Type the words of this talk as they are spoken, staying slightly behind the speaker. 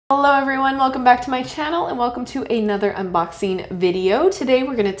Hello everyone, welcome back to my channel and welcome to another unboxing video. Today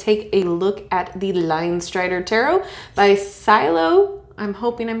we're going to take a look at the Linestrider Tarot by Siolo, I'm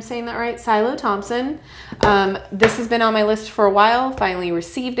hoping I'm saying that right, Siolo Thompson. This has been on my list for a while, finally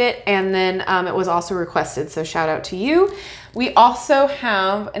received it, and then it was also requested, so shout out to you. We also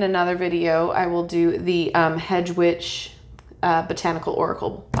have, in another video, I will do the Hedge Witch Botanical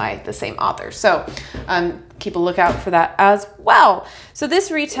Oracle by the same author. So keep a lookout for that as well. So this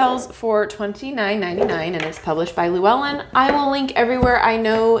retails for $29.99 and it's published by Llewellyn. I will link everywhere. I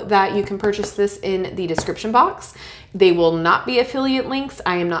know that you can purchase this in the description box. They will not be affiliate links.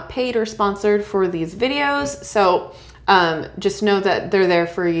 I am not paid or sponsored for these videos. So just know that they're there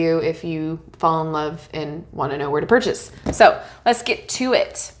for you if you fall in love and want to know where to purchase. So let's get to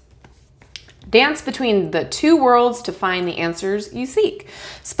it. Dance between the two worlds to find the answers you seek.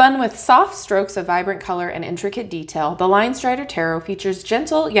 Spun with soft strokes of vibrant color and intricate detail, the Linestrider Tarot features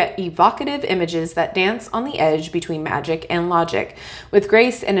gentle yet evocative images that dance on the edge between magic and logic. With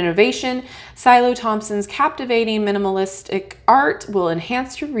grace and innovation, Siolo Thompson's captivating minimalistic art will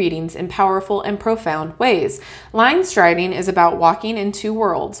enhance your readings in powerful and profound ways. Line striding is about walking in two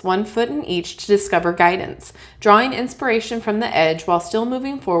worlds, one foot in each to discover guidance. Drawing inspiration from the edge while still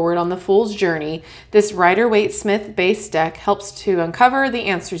moving forward on the Fool's journey, this Rider-Waite-Smith base deck helps to uncover the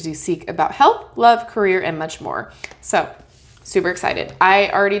answers you seek about health, love, career, and much more. So, super excited. I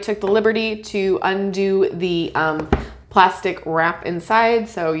already took the liberty to undo the plastic wrap inside,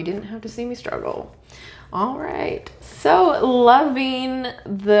 so you didn't have to see me struggle. All right, so loving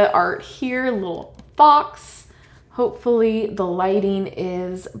the art here, little fox. Hopefully the lighting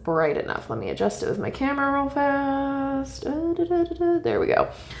is bright enough. Let me adjust it with my camera real fast. There we go.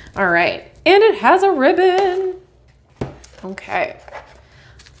 All right, and it has a ribbon. Okay.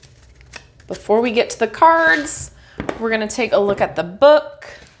 Before we get to the cards, we're gonna take a look at the book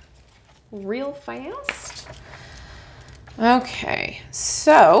real fast. Okay,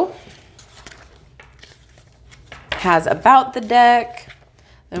 so has about the deck,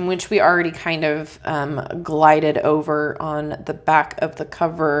 in which we already kind of glided over on the back of the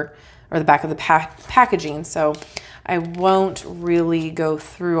cover or the back of the packaging. So I won't really go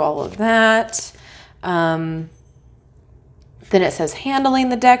through all of that. Then it says handling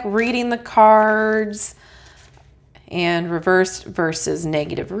the deck, reading the cards, and reversed versus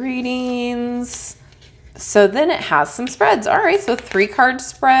negative readings. So then it has some spreads. All right, so 3-card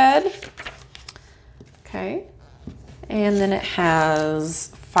spread. Okay. And then it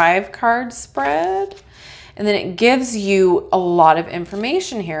has 5-card spread. And then it gives you a lot of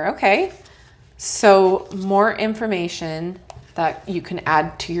information here. Okay. So more information that you can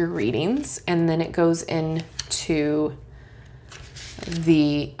add to your readings. And then it goes into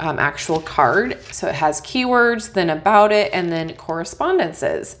the actual card. So it has keywords, then about it, and then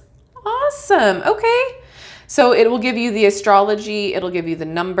correspondences. Awesome. Okay. So it will give you the astrology, it'll give you the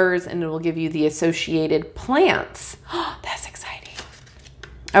numbers, and it will give you the associated plants. Oh, that's exciting.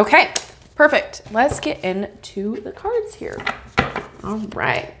 Okay, perfect. Let's get into the cards here. All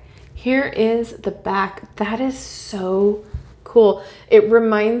right, here is the back. That is so cool. It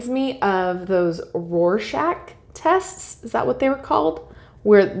reminds me of those Rorschach tests. Is that what they were called?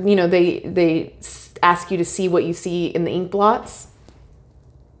 Where, you know, they ask you to see what you see in the ink blots.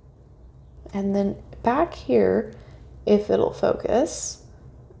 And then back here, if it'll focus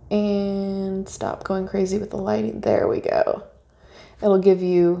and stop going crazy with the lighting, there we go. It'll give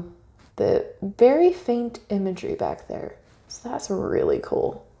you the very faint imagery back there. So that's really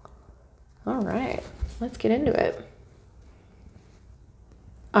cool. All right, let's get into it.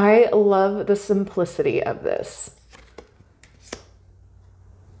 I love the simplicity of this.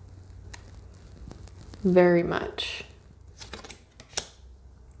 Very much.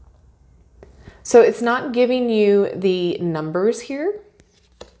 So it's not giving you the numbers here.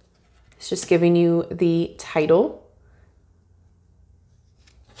 It's just giving you the title.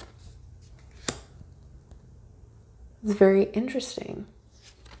 It's very interesting.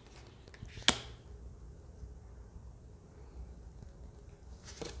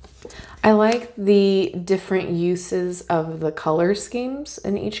 I like the different uses of the color schemes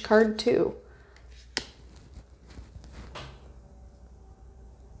in each card too.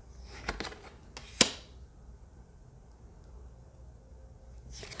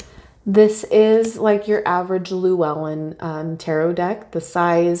 This is like your average Llewellyn tarot deck. The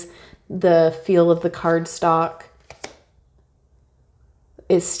size, the feel of the cardstock.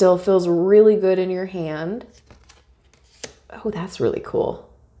 It still feels really good in your hand. Oh, that's really cool.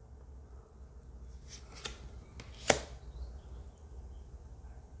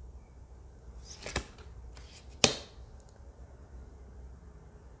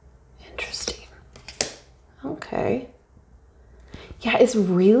 Okay. Yeah, it's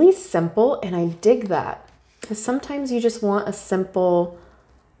really simple, and I dig that, because sometimes you just want a simple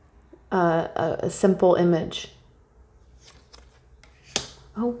image.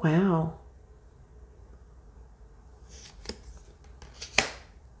 Oh, wow.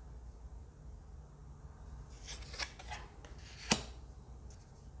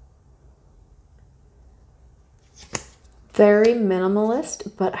 Very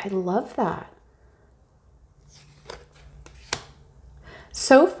minimalist, but I love that.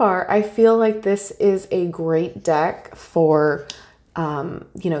 So far, I feel like this is a great deck for,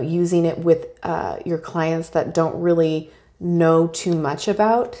 you know, using it with your clients that don't really know too much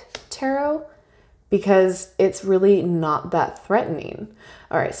about tarot, because it's really not that threatening.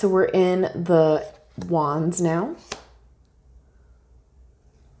 All right, so we're in the wands now.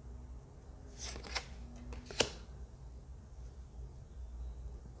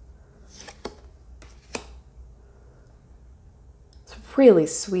 Really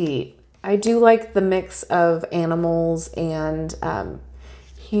sweet. I do like the mix of animals and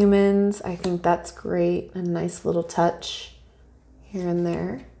humans. I think that's great. A nice little touch here and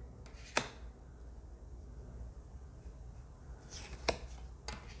there.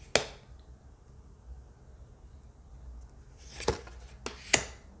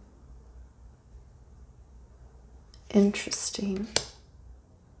 Interesting.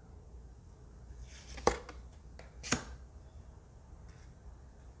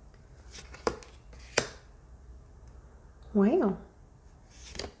 Wow.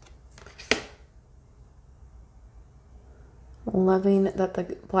 Loving that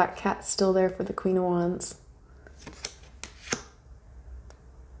the black cat's still there for the Queen of Wands.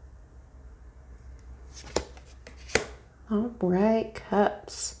 All right,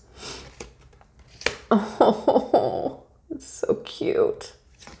 cups. Oh, it's so cute.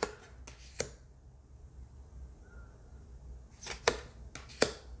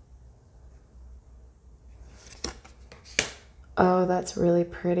 Oh, that's really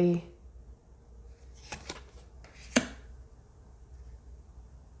pretty.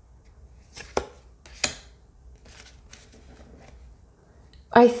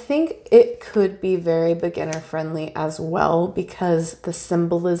 I think it could be very beginner friendly as well, because the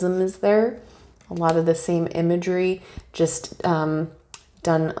symbolism is there. A lot of the same imagery, just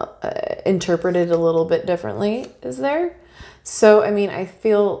interpreted a little bit differently is there. So, I mean, I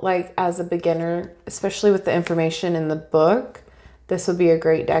feel like as a beginner, especially with the information in the book, this would be a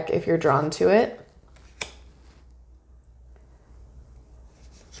great deck if you're drawn to it.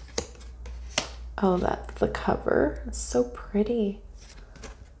 Oh, that's the cover. It's so pretty.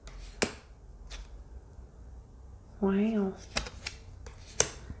 Wow.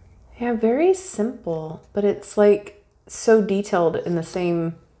 Yeah, very simple, but it's like so detailed in the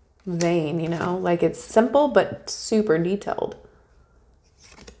same vein, you know? Like it's simple, but super detailed.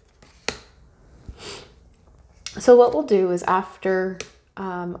 So what we'll do is after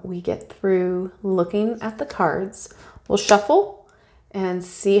we get through looking at the cards, we'll shuffle and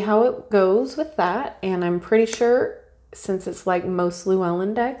see how it goes with that. And I'm pretty sure, since it's like most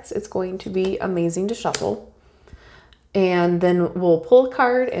Llewellyn decks, it's going to be amazing to shuffle. And then we'll pull a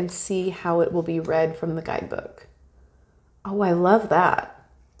card and see how it will be read from the guidebook. Oh, I love that.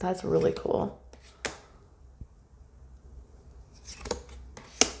 That's really cool.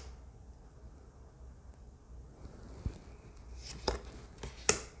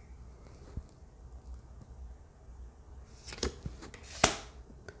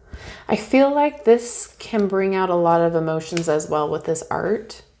 I feel like this can bring out a lot of emotions as well with this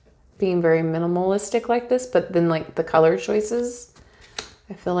art, being very minimalistic like this, but then like the color choices,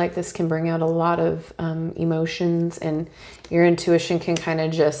 I feel like this can bring out a lot of emotions, and your intuition can kind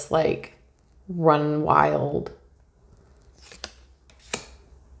of just like run wild.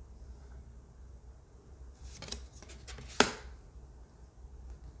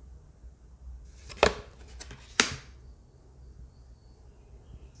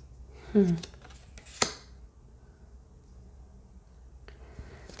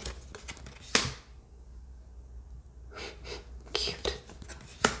 Cute.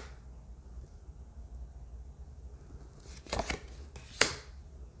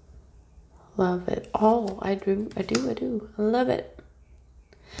 Love it all. I do. I love it.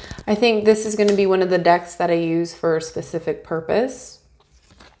 I think this is going to be one of the decks that I use for a specific purpose.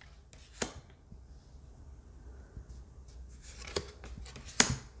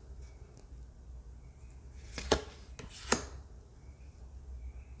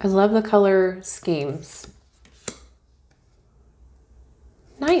 I love the color schemes.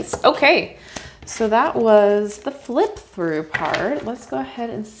 Nice. Okay. So that was the flip through part. Let's go ahead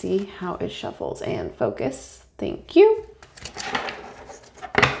and see how it shuffles and focus Thank you.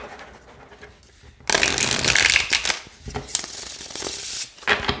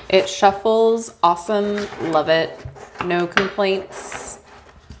 It shuffles. Awesome. Love it. No complaints.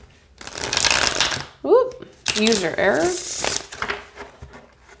 Whoop. User error.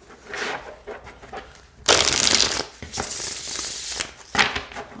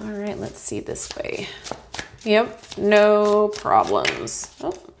 All right, let's see this way. Yep, no problems.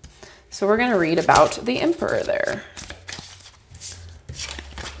 Oh. So we're going to read about the Emperor there.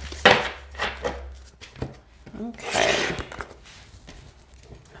 Okay.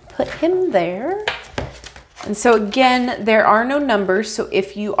 Put him there. And so again, there are no numbers. So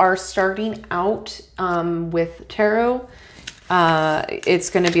if you are starting out with tarot, it's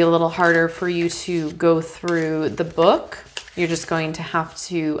going to be a little harder for you to go through the book. You're just going to have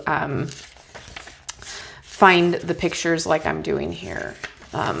to find the pictures like I'm doing here.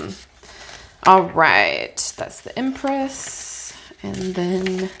 All right, that's the Empress. And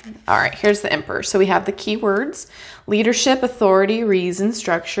then, all right, here's the Emperor. So we have the keywords: leadership, authority, reason,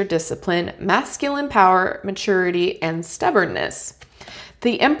 structure, discipline, masculine power, maturity, and stubbornness.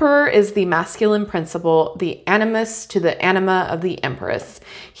 The Emperor is the masculine principle, the animus to the anima of the Empress.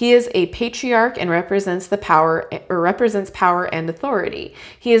 He is a patriarch and represents power and authority.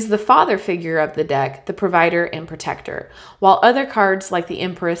 He is the father figure of the deck, the provider and protector. While other cards like the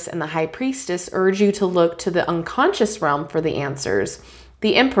Empress and the High Priestess urge you to look to the unconscious realm for the answers,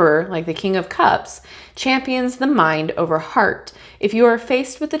 the Emperor, like the King of Cups, champions the mind over heart. If you are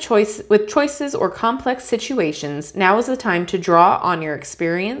faced with choices or complex situations, now is the time to draw on your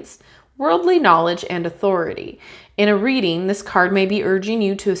experience, worldly knowledge, and authority. In a reading, this card may be urging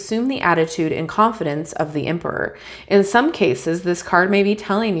you to assume the attitude and confidence of the Emperor. In some cases, this card may be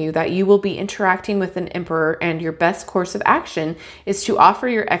telling you that you will be interacting with an Emperor and your best course of action is to offer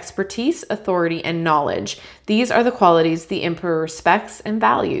your expertise, authority, and knowledge. These are the qualities the Emperor respects and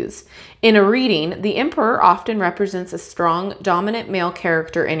values. In a reading, the Emperor often represents a strong, dominant male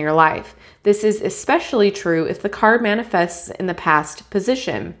character in your life. This is especially true if the card manifests in the past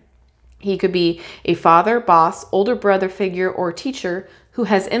position. He could be a father, boss, older brother figure, or teacher who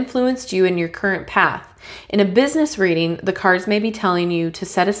has influenced you in your current path. In a business reading, the cards may be telling you to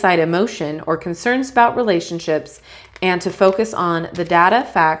set aside emotion or concerns about relationships and to focus on the data,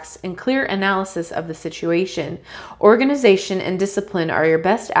 facts, and clear analysis of the situation. Organization and discipline are your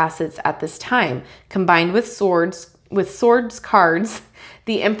best assets at this time. Combined with swords cards,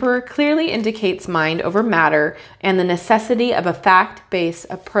 the Emperor clearly indicates mind over matter and the necessity of a fact-based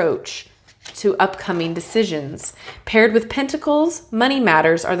approach to upcoming decisions. Paired with Pentacles, money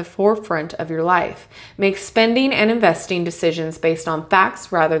matters are the forefront of your life. Make spending and investing decisions based on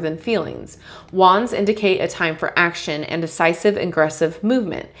facts rather than feelings. Wands indicate a time for action and decisive, aggressive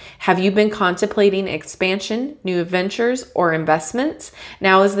movement. Have you been contemplating expansion, new adventures, or investments?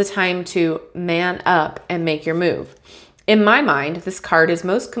 Now is the time to man up and make your move. In my mind, this card is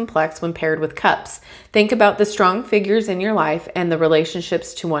most complex when paired with cups. Think about the strong figures in your life and the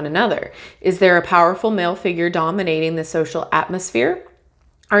relationships to one another. Is there a powerful male figure dominating the social atmosphere?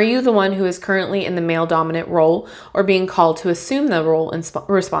 Are you the one who is currently in the male-dominant role or being called to assume the role and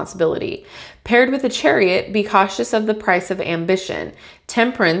responsibility? Paired with the Chariot, be cautious of the price of ambition.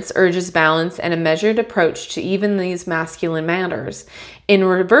 Temperance urges balance and a measured approach to even these masculine matters. In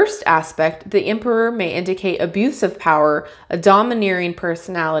reversed aspect, the Emperor may indicate abuse of power, a domineering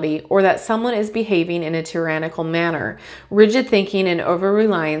personality, or that someone is behaving in a tyrannical manner. Rigid thinking and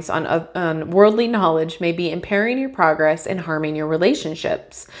over-reliance on worldly knowledge may be impairing your progress and harming your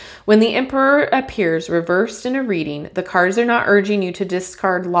relationships. When the Emperor appears reversed in a reading, the cards are not urging you to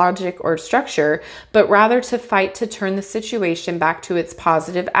discard logic or structure, but rather to fight to turn the situation back to its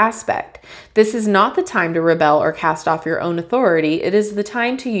positive aspect. This is not the time to rebel or cast off your own authority. It is the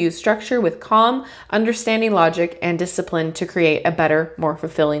time to use structure with calm, understanding logic, and discipline to create a better, more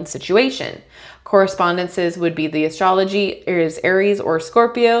fulfilling situation. Correspondences would be the astrology is Aries or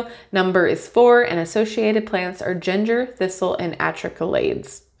Scorpio. Number is 4, and associated plants are ginger, thistle, and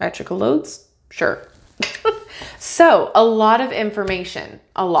atricolodes. Atricolodes? Sure. So a lot of information,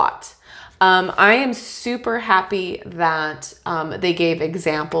 a lot. I am super happy that they gave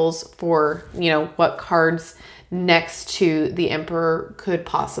examples for, what cards next to the Emperor could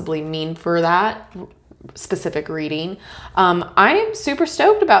possibly mean for that specific reading. I am super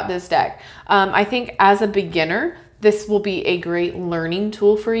stoked about this deck. I think as a beginner, this will be a great learning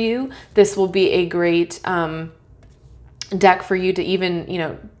tool for you. This will be a great deck for you to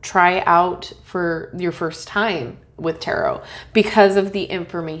even, try out for your first time with tarot because of the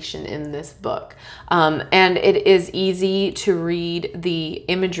information in this book. And it is easy to read the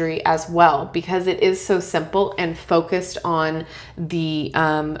imagery as well because it is so simple and focused on the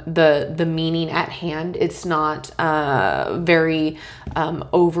meaning at hand. It's not very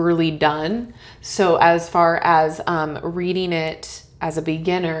overly done. So as far as reading it as a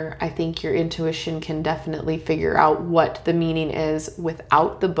beginner, I think your intuition can definitely figure out what the meaning is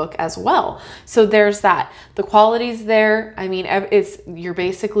without the book as well. So there's that. The quality's there. I mean, you're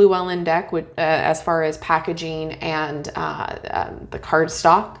basically well in deck with, as far as packaging and the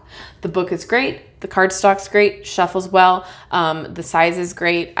cardstock. The book is great. The cardstock's great. Shuffles well. The size is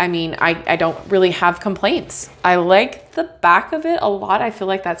great. I mean, I don't really have complaints. I like the back of it a lot. I feel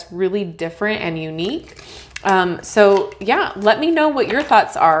like that's really different and unique. So yeah, let me know what your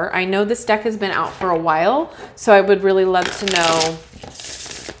thoughts are. I know this deck has been out for a while, so I would really love to know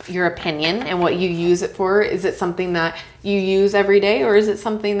your opinion and what you use it for. Is it something that you use every day, or is it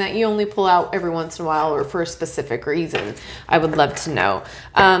something that you only pull out every once in a while or for a specific reason? I would love to know.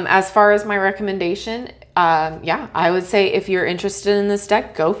 As far as my recommendation, yeah, I would say if you're interested in this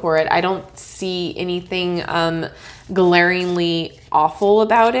deck, go for it. I don't see anything glaringly awful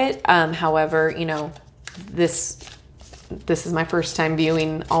about it. However, you know, this is my first time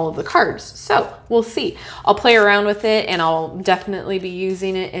viewing all of the cards, so we'll see. I'll play around with it and I'll definitely be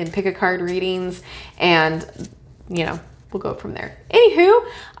using it in pick a card readings, and you know, we'll go from there.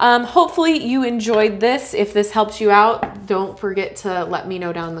 Anywho, hopefully you enjoyed this. If this helps you out, don't forget to let me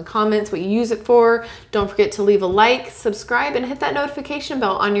know down in the comments what you use it for. Don't forget to leave a like, subscribe, and hit that notification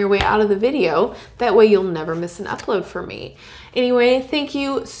bell on your way out of the video. That way you'll never miss an upload from me. Anyway, thank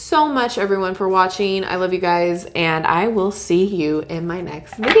you so much everyone for watching. I love you guys, and I will see you in my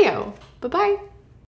next video. Bye-bye.